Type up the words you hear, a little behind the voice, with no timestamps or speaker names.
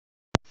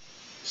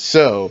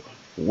So,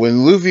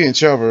 when Luffy and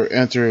Chopper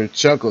enter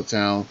Chocolate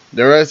Town,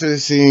 they're actually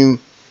seeing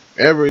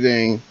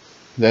everything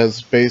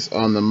that's based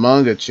on the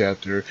manga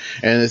chapter,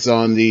 and it's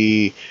on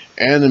the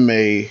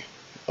anime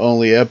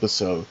only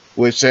episode,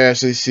 which they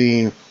actually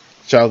seen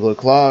chocolate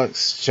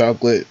clocks,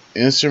 chocolate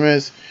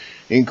instruments,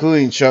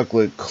 including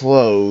chocolate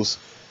clothes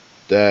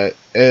that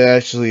it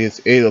actually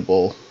is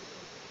eatable,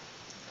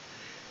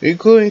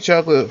 including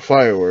chocolate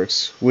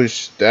fireworks,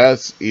 which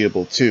that's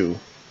eatable too.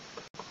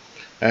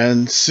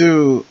 And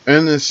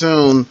then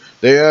soon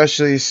they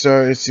actually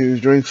started to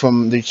drink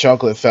from the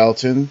chocolate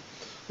fountain,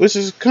 which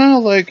is kind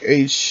of like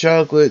a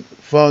chocolate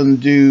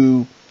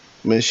fondue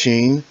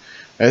machine,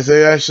 as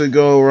they actually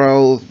go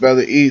around about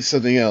to eat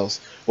something else,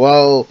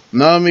 while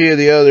Nami and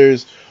the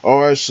others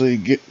are actually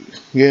getting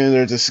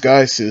their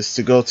disguises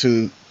to go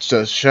to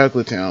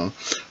Chocolate Town,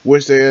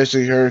 which they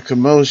actually heard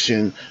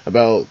commotion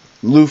about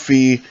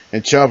Luffy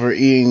and Chopper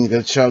eating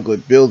the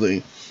chocolate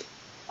building,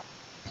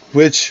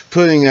 which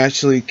Pudding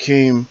actually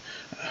came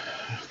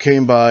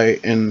by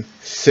and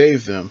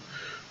saved them,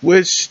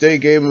 which she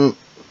gave him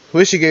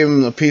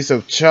a piece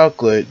of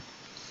chocolate,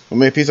 or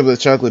made a piece of the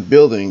chocolate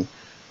building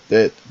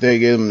that they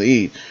gave him to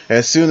eat.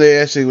 As soon as they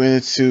actually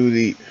went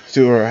to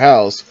her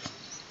house,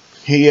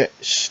 they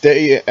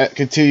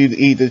continued to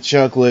eat the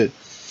chocolate.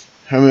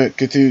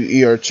 Continued to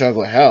eat our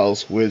chocolate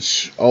house,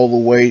 which all the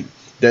weight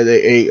that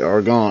they ate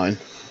are gone.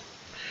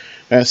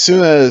 As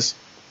soon as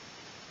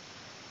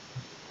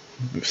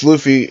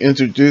Luffy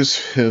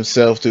introduced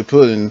himself to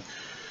Pudding,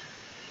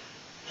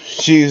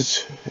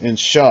 she's in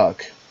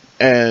shock,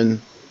 and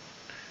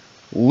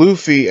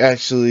Luffy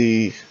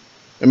actually,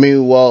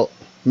 meanwhile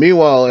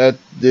at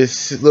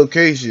this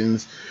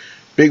locations,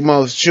 Big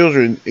Mom's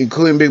children,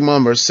 including Big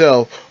Mom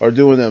herself, are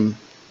doing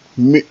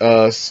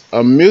a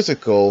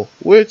musical,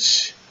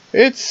 which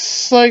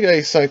it's like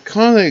a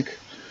psychotic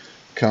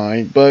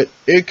kind, but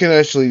it can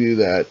actually do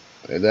that.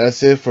 And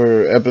that's it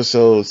for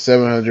episode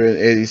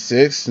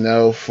 786.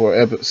 Now for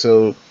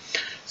episode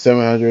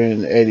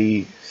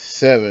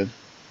 787,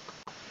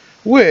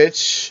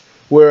 which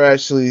we're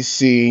actually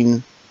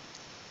seeing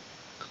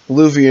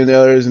Luffy and the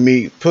others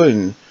meet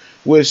Pudding,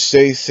 which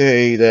they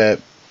say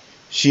that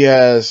she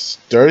has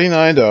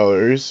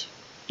 $39.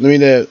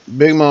 That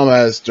Big Mom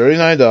has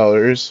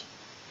 $39,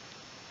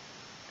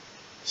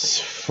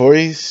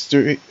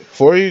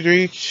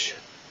 43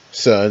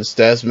 sons.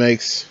 That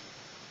makes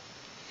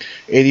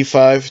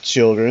 85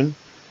 children,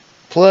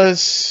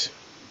 plus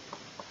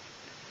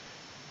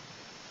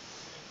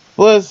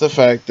the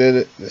fact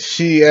that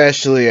she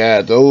actually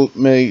had those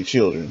many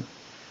children,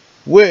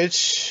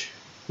 which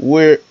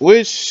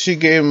she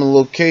gave him a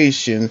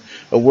location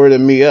of where to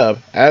meet up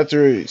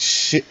after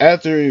she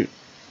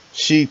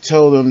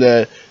told him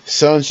that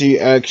Sanji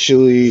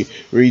actually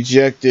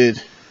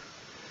rejected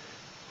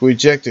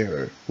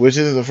her, which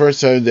is the first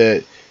time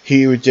that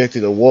he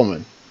rejected a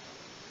woman,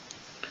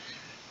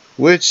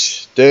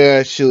 which they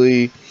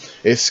actually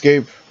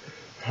escaped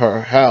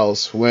her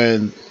house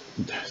when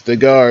the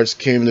guards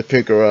came to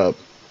pick her up.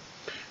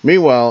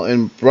 Meanwhile,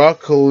 in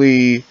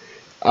Broccoli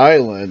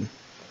Island,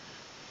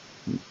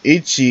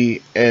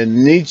 Ichiji and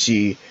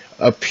Niji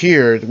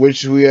appeared,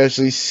 which we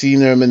actually seen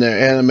them in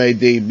their anime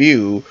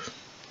debut,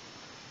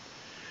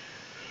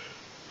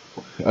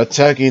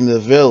 attacking the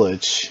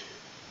village,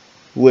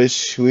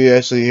 which we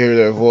actually hear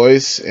their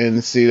voice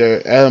and see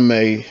their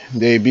anime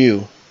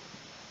debut.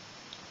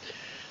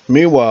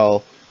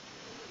 Meanwhile,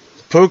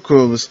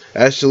 Pilgrims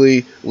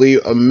actually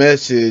leave a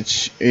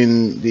message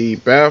in the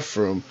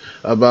bathroom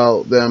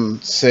about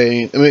them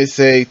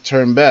say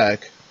turn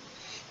back,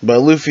 but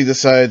Luffy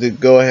decided to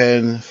go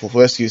ahead and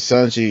rescue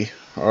Sanji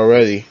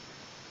already.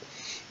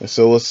 And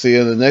so we'll see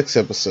you in the next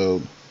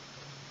episode.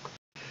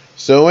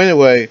 So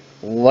anyway,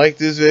 like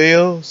this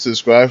video,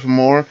 subscribe for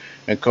more,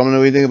 and comment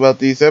anything about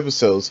these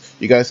episodes.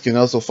 You guys can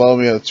also follow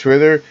me on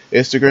Twitter,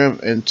 Instagram,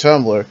 and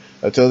Tumblr.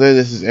 Until then,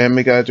 this is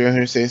Anime Guy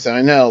 300 saying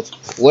signing out.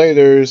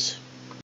 Laters.